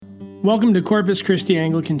Welcome to Corpus Christi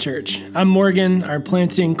Anglican Church. I'm Morgan, our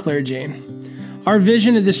planting clergy. Our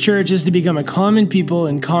vision of this church is to become a common people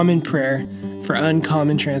in common prayer for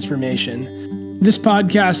uncommon transformation. This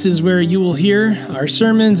podcast is where you will hear our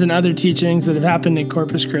sermons and other teachings that have happened in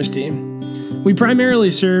Corpus Christi. We primarily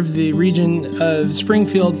serve the region of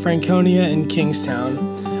Springfield, Franconia, and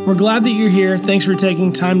Kingstown. We're glad that you're here. Thanks for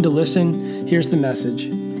taking time to listen. Here's the message.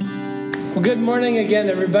 Well, good morning again,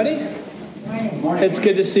 everybody. It's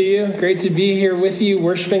good to see you. Great to be here with you,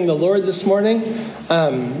 worshiping the Lord this morning.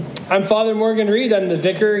 I'm Father Morgan Reed. I'm the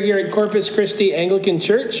vicar here at Corpus Christi Anglican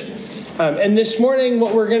Church. And this morning,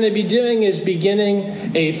 what we're going to be doing is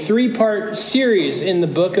beginning a three-part series in the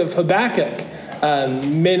book of Habakkuk.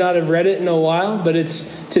 May not have read it in a while, but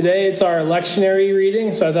today it's our lectionary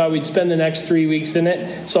reading, so I thought we'd spend the next 3 weeks in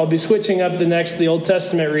it. So I'll be switching up the Old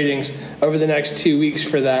Testament readings over the next 2 weeks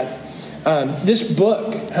for that. This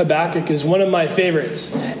book, Habakkuk, is one of my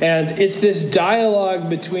favorites, and it's this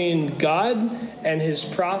dialogue between God and his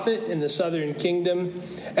prophet in the southern kingdom,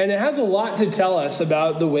 and it has a lot to tell us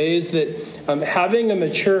about the ways that having a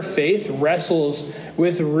mature faith wrestles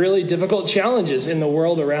with really difficult challenges in the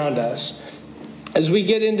world around us. As we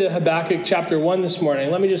get into Habakkuk chapter 1 this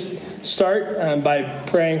morning, let me just start by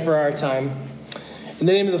praying for our time. In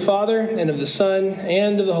the name of the Father, and of the Son,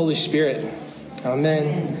 and of the Holy Spirit.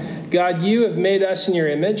 Amen. God, you have made us in your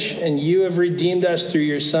image, and you have redeemed us through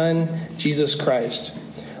your Son, Jesus Christ.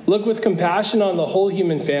 Look with compassion on the whole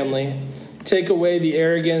human family. Take away the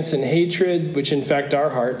arrogance and hatred which infect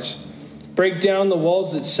our hearts. Break down the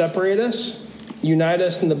walls that separate us. Unite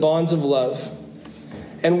us in the bonds of love.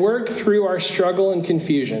 And work through our struggle and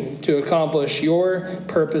confusion to accomplish your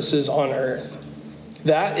purposes on earth.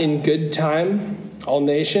 That in good time, all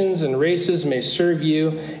nations and races may serve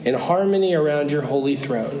you in harmony around your holy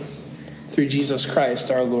throne. Through Jesus Christ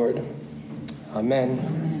our Lord.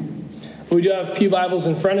 Amen. We do have Pew Bibles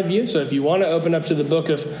in front of you, so if you want to open up to the book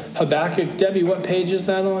of Habakkuk. Debbie, what page is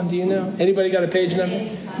that on? Do you know? Anybody got a page number?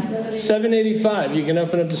 785. You can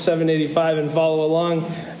open up to 785 and follow along.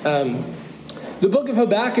 The book of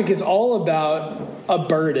Habakkuk is all about a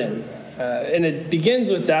burden. And it begins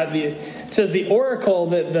with that. It says the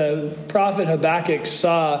oracle that the prophet Habakkuk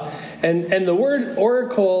saw. And the word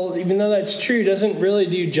oracle, even though that's true, doesn't really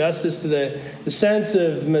do justice to the sense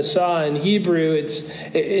of Messiah in Hebrew.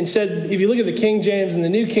 Instead, if you look at the King James and the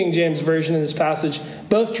New King James version of this passage,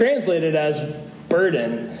 both translated as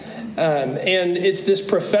burden. And it's this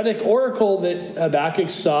prophetic oracle that Habakkuk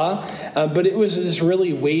saw, but it was this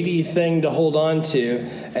really weighty thing to hold on to.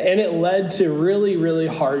 And it led to really, really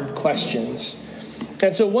hard questions.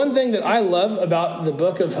 And so one thing that I love about the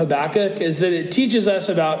book of Habakkuk is that it teaches us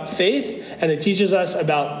about faith and it teaches us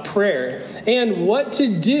about prayer and what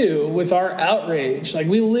to do with our outrage. Like,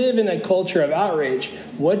 we live in a culture of outrage.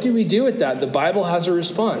 What do we do with that? The Bible has a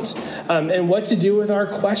response. And what to do with our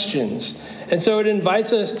questions. And so it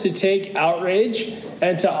invites us to take outrage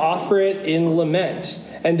and to offer it in lament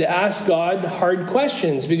and to ask God hard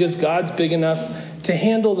questions because God's big enough to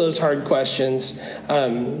handle those hard questions.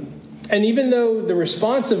 And even though the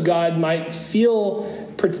response of God might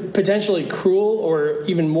feel potentially cruel or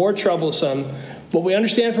even more troublesome, what we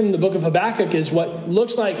understand from the book of Habakkuk is what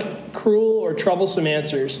looks like cruel or troublesome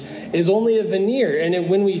answers is only a veneer. And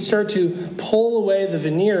when we start to pull away the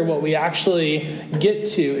veneer, what we actually get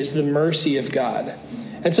to is the mercy of God.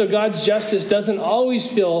 And so God's justice doesn't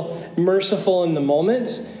always feel merciful in the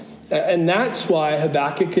moment. And that's why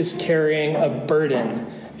Habakkuk is carrying a burden.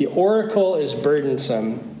 The oracle is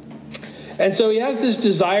burdensome. And so he has this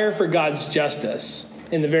desire for God's justice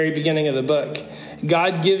in the very beginning of the book.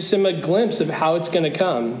 God gives him a glimpse of how it's going to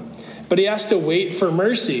come, but he has to wait for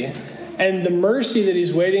mercy. And the mercy that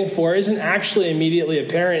he's waiting for isn't actually immediately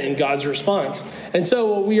apparent in God's response. And so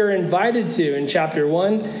what we are invited to in chapter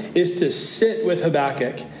 1 is to sit with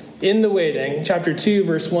Habakkuk in the waiting. Chapter 2,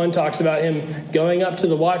 verse 1 talks about him going up to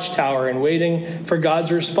the watchtower and waiting for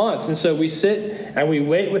God's response. And so we sit and we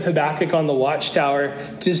wait with Habakkuk on the watchtower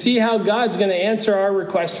to see how God's going to answer our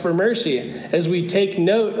request for mercy as we take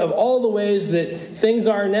note of all the ways that things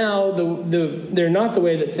are now. They're not the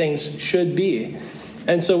way that things should be.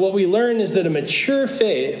 And so what we learn is that a mature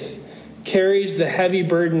faith carries the heavy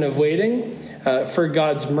burden of waiting for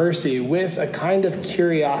God's mercy with a kind of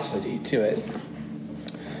curiosity to it.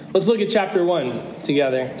 Let's look at chapter 1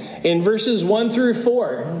 together. In verses 1 through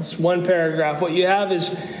 4, it's one paragraph. What you have is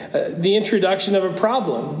the introduction of a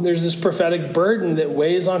problem. There's this prophetic burden that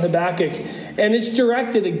weighs on Habakkuk, and it's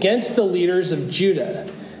directed against the leaders of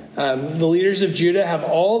Judah. The leaders of Judah have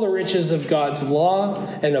all the riches of God's law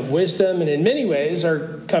and of wisdom, and in many ways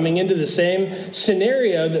are coming into the same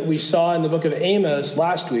scenario that we saw in the book of Amos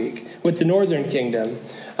last week with the northern kingdom.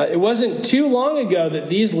 It wasn't too long ago that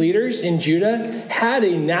these leaders in Judah had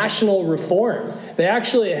a national reform. They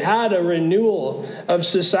actually had a renewal of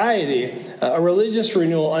society, a religious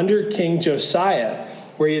renewal under King Josiah,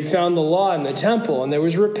 where he had found the law in the temple, and there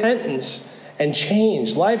was repentance and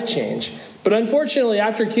change, life change. But unfortunately,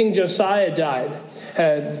 after King Josiah died,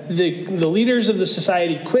 the leaders of the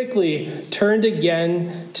society quickly turned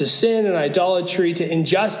again to sin and idolatry, to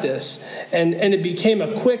injustice, and it became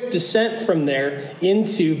a quick descent from there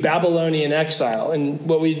into Babylonian exile in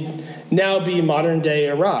what would now be modern-day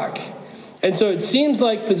Iraq. And so it seems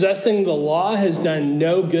like possessing the law has done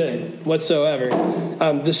no good whatsoever.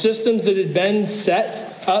 The systems that had been set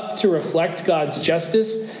up to reflect God's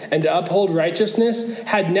justice and to uphold righteousness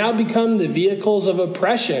had now become the vehicles of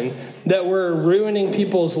oppression that were ruining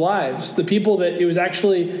people's lives, the people that it was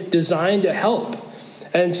actually designed to help.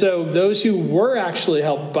 And so those who were actually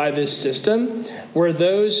helped by this system were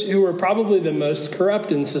those who were probably the most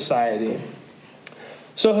corrupt in society.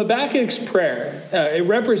 So Habakkuk's prayer, it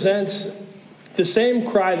represents the same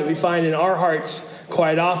cry that we find in our hearts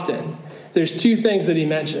quite often. There's two things that he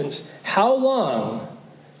mentions: how long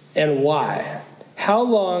and why. How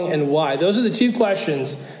long and why? Those are the two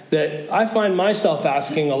questions that I find myself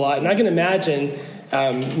asking a lot. And I can imagine,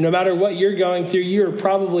 no matter what you're going through, you're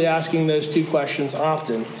probably asking those two questions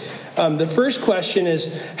often. The first question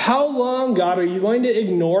is, how long, God, are you going to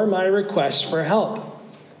ignore my requests for help?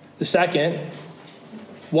 The second,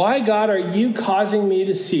 why, God, are you causing me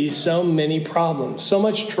to see so many problems, so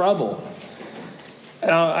much trouble?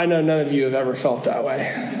 I know none of you have ever felt that way.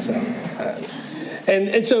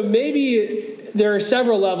 And so maybe there are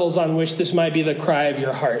several levels on which this might be the cry of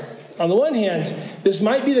your heart. On the one hand, this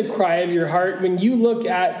might be the cry of your heart when you look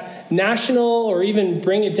at national or even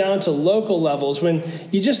bring it down to local levels, when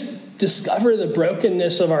you just discover the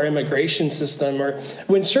brokenness of our immigration system, or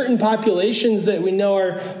when certain populations that we know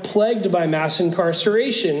are plagued by mass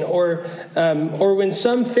incarceration, or when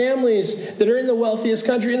some families that are in the wealthiest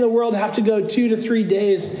country in the world have to go 2 to 3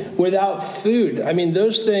 days without food. I mean,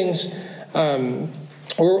 those things...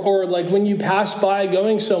 Or like when you pass by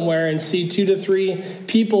going somewhere and see 2 to 3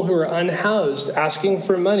 people who are unhoused asking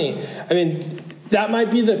for money. I mean, that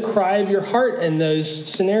might be the cry of your heart in those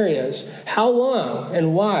scenarios. How long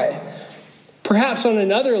and why? Perhaps on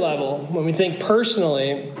another level, when we think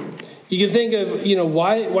personally, you can think of,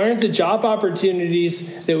 why aren't the job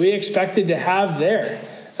opportunities that we expected to have there?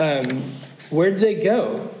 Where did they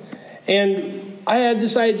go? And I had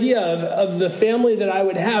this idea of the family that I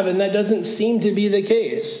would have, and that doesn't seem to be the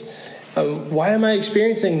case. Why am I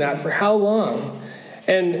experiencing that? For how long?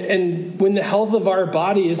 And when the health of our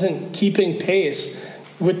body isn't keeping pace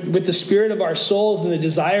with the spirit of our souls and the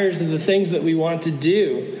desires of the things that we want to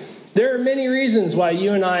do, there are many reasons why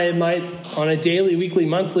you and I might, on a daily, weekly,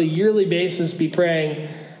 monthly, yearly basis, be praying,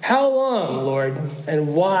 how long, Lord?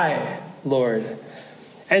 And why, Lord?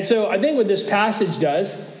 And so I think what this passage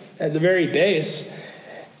does, at the very base,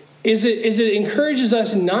 is it encourages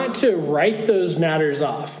us not to write those matters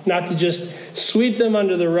off, not to just sweep them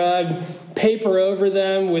under the rug, paper over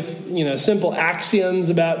them with simple axioms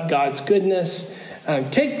about God's goodness.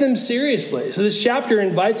 Take them seriously. So this chapter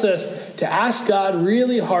invites us to ask God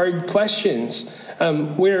really hard questions,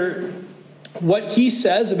 where what he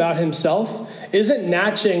says about himself isn't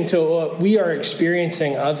matching to what we are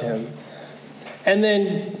experiencing of him. And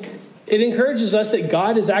then it encourages us that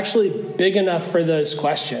God is actually big enough for those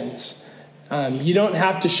questions. You don't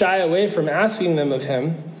have to shy away from asking them of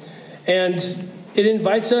him. And it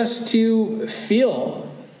invites us to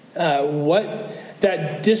feel what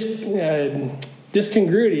that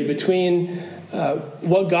discongruity between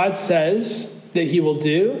what God says that he will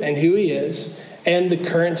do and who he is and the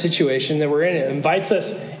current situation that we're in. It invites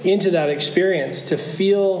us into that experience to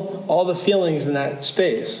feel all the feelings in that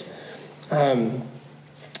space.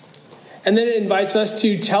 And then it invites us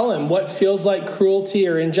to tell him what feels like cruelty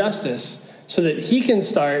or injustice so that he can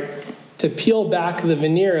start to peel back the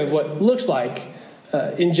veneer of what looks like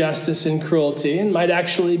injustice and cruelty and might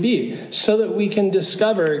actually be, so that we can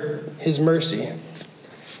discover his mercy.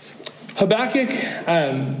 Habakkuk,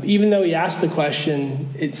 even though he asked the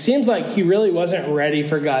question, it seems like he really wasn't ready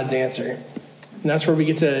for God's answer. And that's where we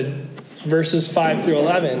get to verses 5 through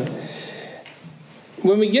 11.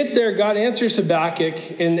 When we get there, God answers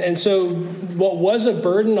Habakkuk, and so what was a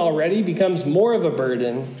burden already becomes more of a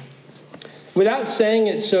burden. Without saying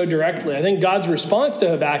it so directly, I think God's response to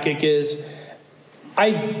Habakkuk is,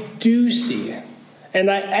 I do see, and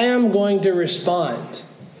I am going to respond.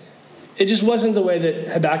 It just wasn't the way that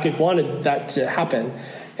Habakkuk wanted that to happen.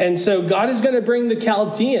 And so God is going to bring the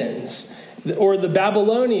Chaldeans or the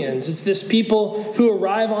Babylonians. It's this people who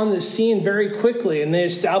arrive on the scene very quickly, and they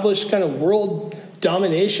establish kind of world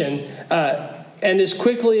domination. And as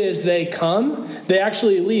quickly as they come, they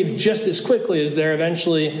actually leave just as quickly as they're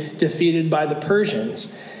eventually defeated by the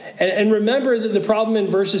Persians. And remember that the problem in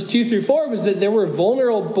verses 2 through 4 was that there were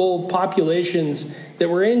vulnerable populations that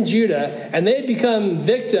were in Judah, and they had become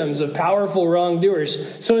victims of powerful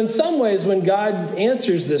wrongdoers. So in some ways, when God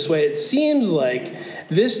answers this way, it seems like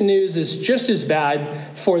this news is just as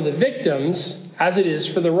bad for the victims as it is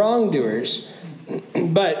for the wrongdoers.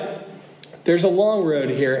 But there's a long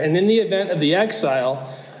road here, and in the event of the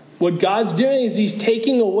exile, what God's doing is he's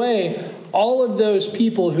taking away all of those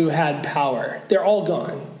people who had power. They're all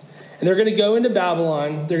gone. And they're going to go into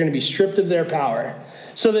Babylon. They're going to be stripped of their power.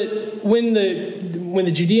 So that when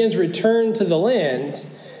the Judeans return to the land,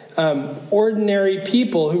 ordinary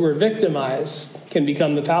people who were victimized can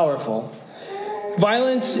become the powerful.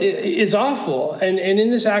 Violence is awful. And in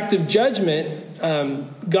this act of judgment,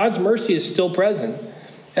 God's mercy is still present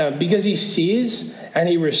because he sees and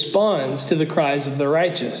he responds to the cries of the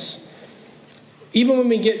righteous. Even when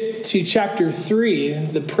we get to chapter 3,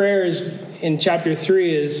 the prayers in chapter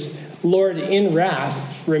 3 is, Lord, in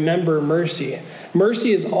wrath, remember mercy.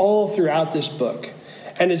 Mercy is all throughout this book,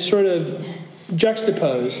 and it's sort of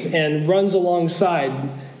juxtaposed and runs alongside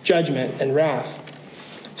judgment and wrath.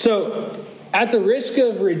 So, at the risk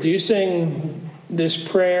of reducing this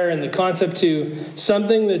prayer and the concept to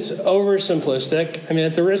something that's oversimplistic,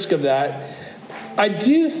 at the risk of that, I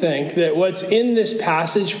do think that what's in this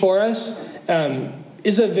passage for us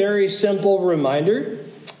is a very simple reminder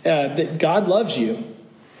that God loves you.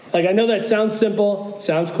 I know that sounds simple,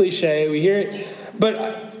 sounds cliche, we hear it,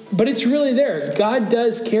 but it's really there. God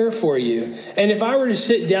does care for you. And if I were to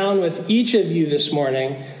sit down with each of you this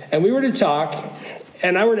morning, and we were to talk,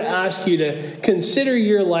 and I were to ask you to consider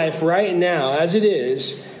your life right now as it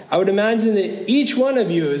is, I would imagine that each one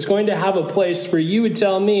of you is going to have a place where you would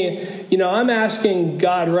tell me, I'm asking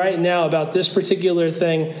God right now about this particular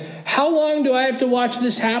thing. How long do I have to watch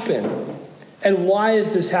this happen? And why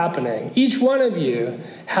is this happening? Each one of you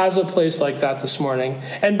has a place like that this morning.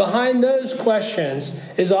 And behind those questions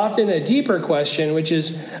is often a deeper question, which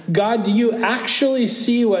is, God, do you actually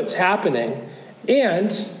see what's happening?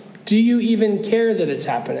 And do you even care that it's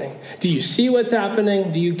happening? Do you see what's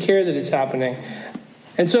happening? Do you care that it's happening?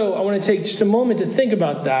 And so I want to take just a moment to think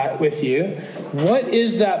about that with you. What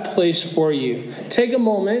is that place for you? Take a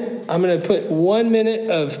moment. I'm going to put 1 minute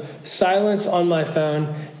of silence on my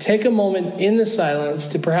phone. Take a moment in the silence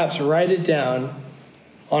to perhaps write it down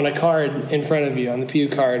on a card in front of you, on the pew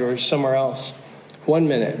card or somewhere else. 1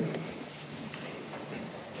 minute.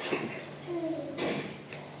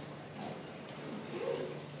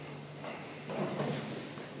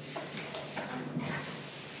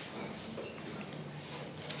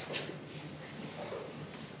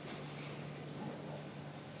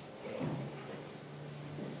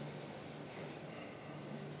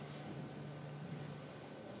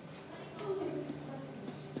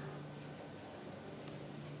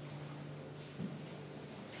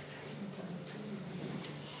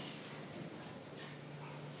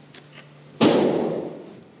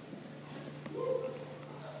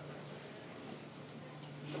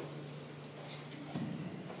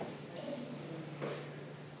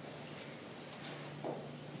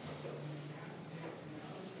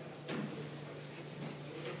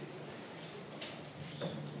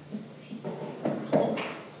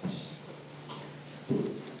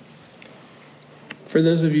 For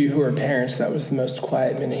those of you who are parents, that was the most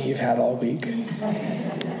quiet minute you've had all week.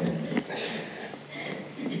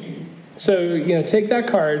 So, take that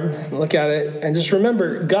card, look at it, and just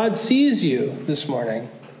remember, God sees you this morning.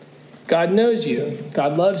 God knows you.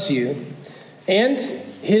 God loves you. And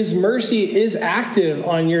his mercy is active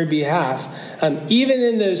on your behalf, even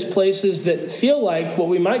in those places that feel like what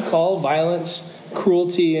we might call violence,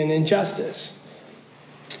 cruelty, and injustice.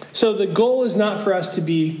 So the goal is not for us to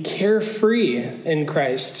be carefree in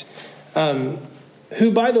Christ,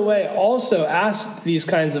 who, by the way, also asked these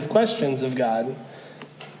kinds of questions of God,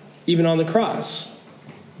 even on the cross.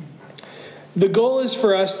 The goal is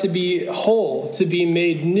for us to be whole, to be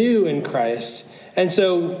made new in Christ. And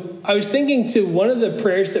so I was thinking to one of the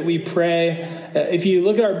prayers that we pray. If you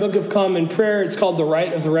look at our Book of Common Prayer, it's called the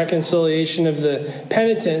Rite of the Reconciliation of the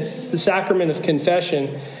Penitents. It's the sacrament of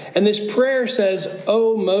confession. And this prayer says,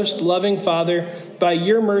 "O most loving Father, by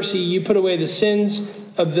your mercy you put away the sins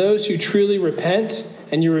of those who truly repent,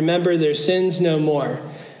 and you remember their sins no more."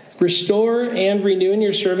 Restore and renew in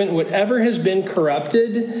your servant whatever has been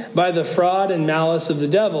corrupted by the fraud and malice of the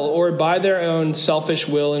devil, or by their own selfish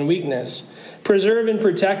will and weakness. Preserve and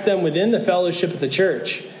protect them within the fellowship of the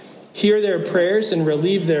church. Hear their prayers and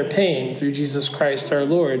relieve their pain through Jesus Christ our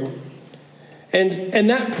Lord. And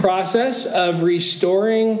that process of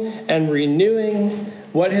restoring and renewing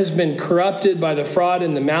what has been corrupted by the fraud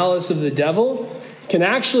and the malice of the devil can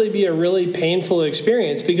actually be a really painful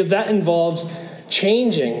experience, because that involves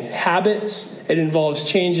changing habits. It involves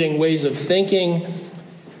changing ways of thinking,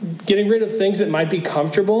 getting rid of things that might be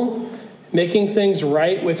comfortable, making things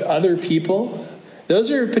right with other people.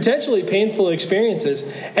 Those are potentially painful experiences.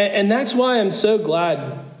 And that's why I'm so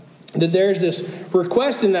glad that there's this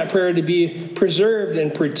request in that prayer to be preserved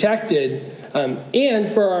and protected, and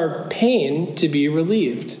for our pain to be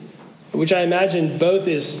relieved, which I imagine both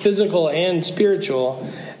is physical and spiritual.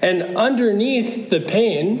 And underneath the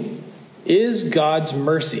pain is God's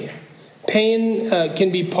mercy. Pain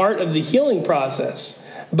can be part of the healing process,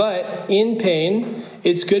 but in pain,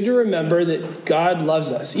 it's good to remember that God loves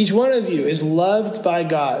us. Each one of you is loved by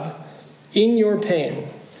God in your pain.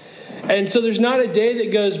 And so there's not a day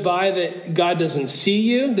that goes by that God doesn't see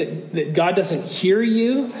you, that God doesn't hear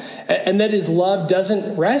you, and that his love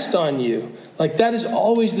doesn't rest on you. Like, that is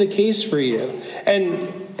always the case for you.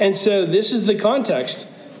 And so this is the context.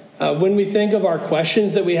 When we think of our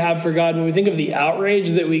questions that we have for God, when we think of the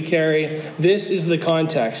outrage that we carry, this is the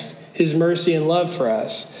context, his mercy and love for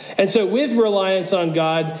us. And so with reliance on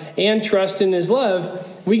God and trust in his love,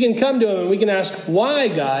 we can come to him and we can ask, why,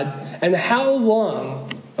 God, and how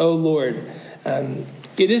long, O Lord?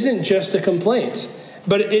 It isn't just a complaint,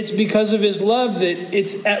 but it's because of his love that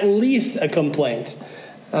it's at least a complaint.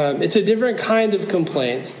 It's a different kind of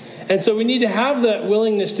complaint. And so we need to have that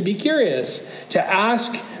willingness to be curious, to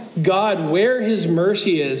ask God where his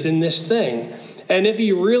mercy is in this thing. And if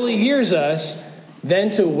he really hears us,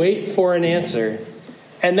 then to wait for an answer.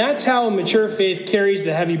 And that's how a mature faith carries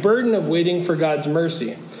the heavy burden of waiting for God's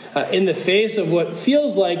mercy in the face of what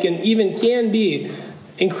feels like and even can be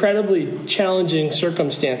incredibly challenging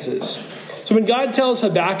circumstances. So when God tells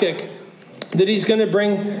Habakkuk that he's going to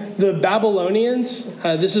bring the Babylonians,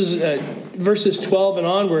 this is verses 12 and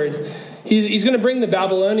onward, he's going to bring the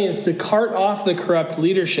Babylonians to cart off the corrupt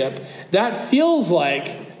leadership. That feels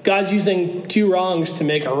like God's using two wrongs to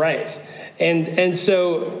make a right. And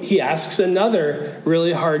so he asks another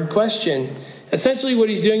really hard question. Essentially what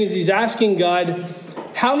he's doing is he's asking God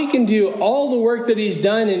how he can do all the work that he's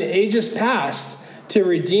done in ages past to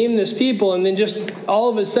redeem this people, and then just all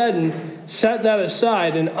of a sudden set that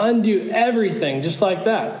aside and undo everything just like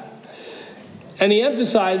that. And he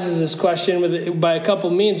emphasizes this question by a couple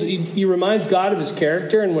means. He reminds God of his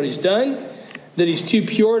character and what he's done, that he's too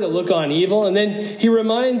pure to look on evil. And then he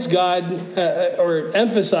reminds God, or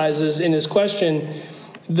emphasizes in his question,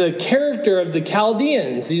 the character of the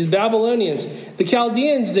Chaldeans, these Babylonians. The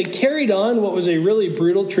Chaldeans, they carried on what was a really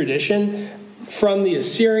brutal tradition from the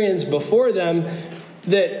Assyrians before them,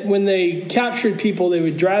 that when they captured people, they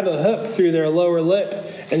would drive a hook through their lower lip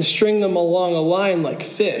and string them along a line like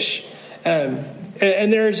fish. And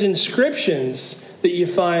there's inscriptions that you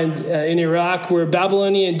find in Iraq where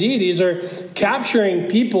Babylonian deities are capturing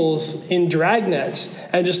peoples in dragnets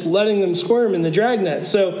and just letting them squirm in the dragnet.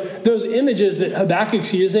 So those images that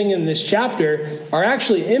Habakkuk's using in this chapter are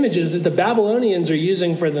actually images that the Babylonians are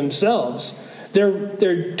using for themselves.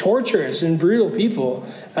 They're torturous and brutal people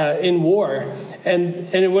in war.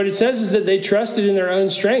 And what it says is that they trusted in their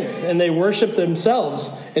own strength and they worshiped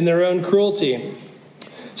themselves in their own cruelty.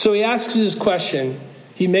 So he asks his question.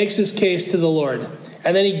 He makes his case to the Lord.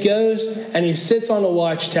 And then he goes and he sits on a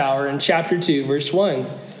watchtower in chapter 2, verse 1.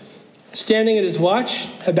 Standing at his watch,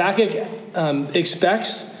 Habakkuk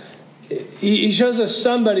expects, he shows us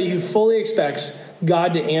somebody who fully expects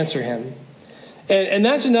God to answer him. And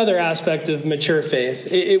that's another aspect of mature faith.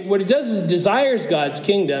 What it does is it desires God's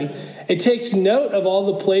kingdom. It takes note of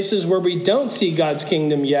all the places where we don't see God's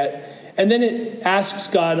kingdom yet. And then it asks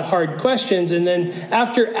God hard questions. And then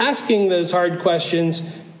after asking those hard questions,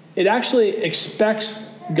 it actually expects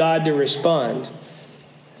God to respond.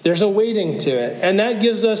 There's a waiting to it. And that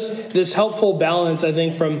gives us this helpful balance, I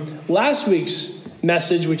think, from last week's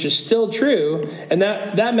message, which is still true. And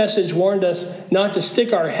that message warned us not to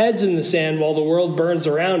stick our heads in the sand while the world burns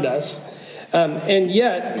around us. And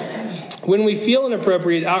yet, when we feel an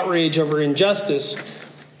appropriate outrage over injustice,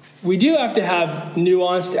 we do have to have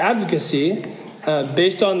nuanced advocacy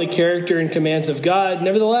based on the character and commands of God.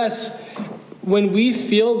 Nevertheless, when we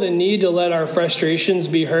feel the need to let our frustrations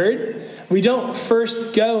be heard, we don't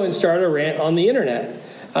first go and start a rant on the internet.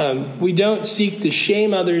 We don't seek to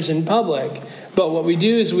shame others in public, but what we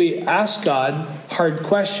do is we ask God hard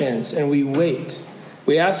questions and we wait.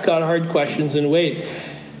 We ask God hard questions and wait.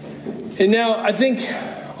 And now I think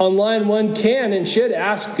online one can and should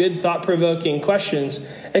ask good thought-provoking questions,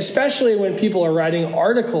 especially when people are writing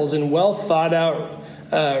articles and well thought out,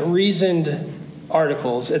 reasoned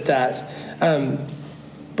articles at that.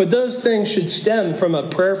 But those things should stem from a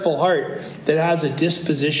prayerful heart that has a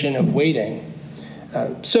disposition of waiting.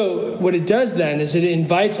 So what it does then is it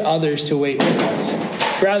invites others to wait with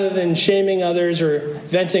us. Rather than shaming others or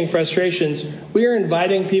venting frustrations, we are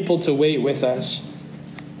inviting people to wait with us.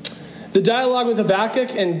 The dialogue with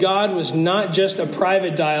Habakkuk and God was not just a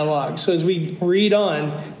private dialogue. So as we read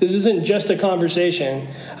on, this isn't just a conversation.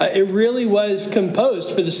 It really was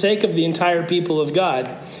composed for the sake of the entire people of God.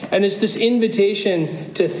 And it's this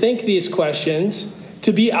invitation to think these questions,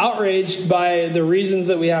 to be outraged by the reasons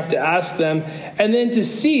that we have to ask them, and then to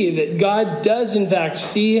see that God does in fact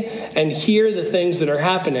see and hear the things that are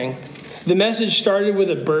happening. The message started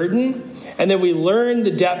with a burden, and then we learn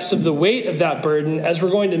the depths of the weight of that burden as we're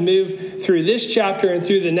going to move through this chapter and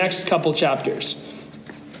through the next couple chapters.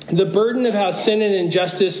 The burden of how sin and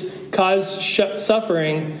injustice cause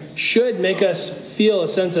suffering should make us feel a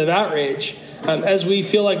sense of outrage as we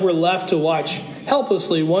feel like we're left to watch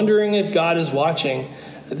helplessly, wondering if God is watching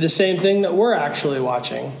the same thing that we're actually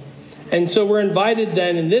watching. And so we're invited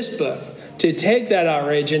then in this book to take that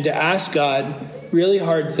outrage and to ask God really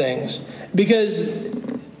hard things, because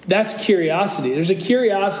that's curiosity. There's a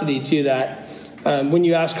curiosity to that when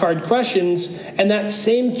you ask hard questions, and that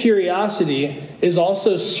same curiosity is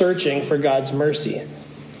also searching for God's mercy.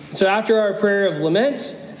 So after our prayer of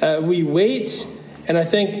lament, we wait, and I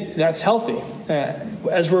think that's healthy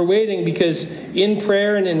as we're waiting, because in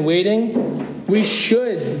prayer and in waiting, we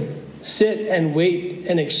should sit and wait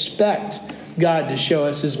and expect God to show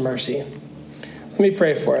us his mercy. Let me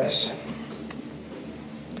pray for us.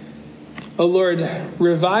 O Lord,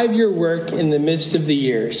 revive your work in the midst of the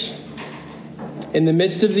years. In the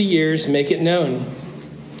midst of the years, make it known.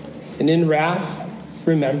 And in wrath,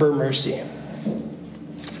 remember mercy.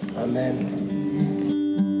 Amen.